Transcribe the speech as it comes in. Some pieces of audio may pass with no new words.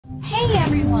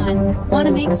everyone! Want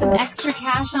to make some extra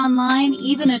cash online?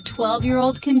 Even a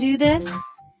 12-year-old can do this?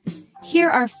 Here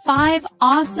are 5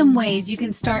 awesome ways you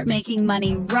can start making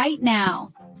money right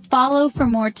now. Follow for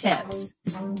more tips.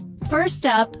 First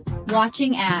up,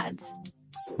 watching ads.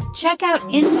 Check out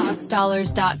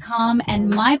inboxdollars.com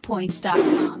and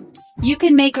mypoints.com. You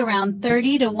can make around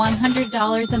 $30 to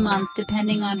 $100 a month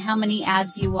depending on how many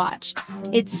ads you watch.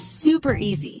 It's super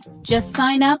easy. Just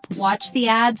sign up, watch the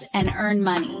ads, and earn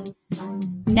money.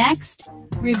 Next,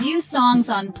 review songs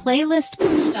on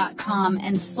playlistpush.com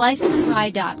and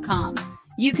slicethepie.com.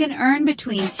 You can earn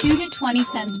between 2 to 20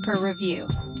 cents per review.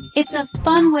 It's a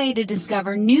fun way to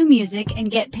discover new music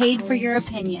and get paid for your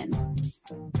opinion.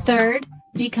 Third,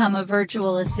 become a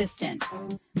virtual assistant.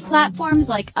 Platforms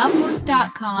like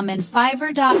Upwork.com and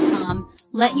Fiverr.com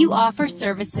let you offer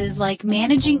services like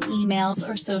managing emails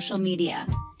or social media.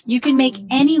 You can make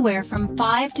anywhere from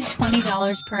 $5 to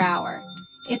 $20 per hour.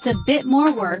 It's a bit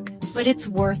more work, but it's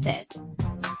worth it.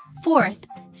 Fourth,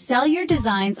 sell your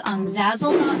designs on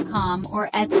Zazzle.com or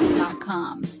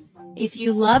Etsy.com. If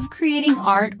you love creating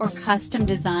art or custom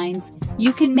designs,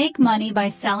 you can make money by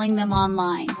selling them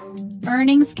online.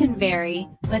 Earnings can vary,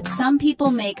 but some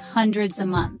people make hundreds a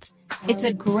month. It's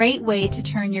a great way to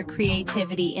turn your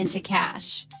creativity into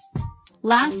cash.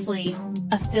 Lastly,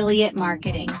 affiliate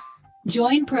marketing.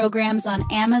 Join programs on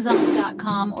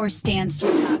Amazon.com or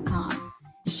Stanstore.com.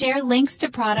 Share links to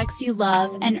products you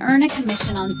love and earn a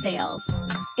commission on sales.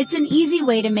 It's an easy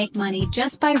way to make money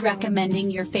just by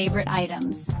recommending your favorite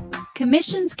items.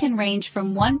 Commissions can range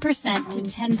from 1% to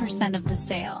 10% of the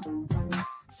sale.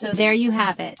 So there you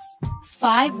have it.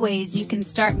 5 ways you can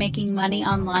start making money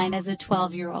online as a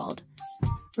 12-year-old.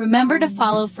 Remember to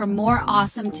follow for more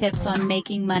awesome tips on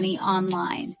making money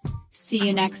online. See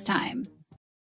you next time.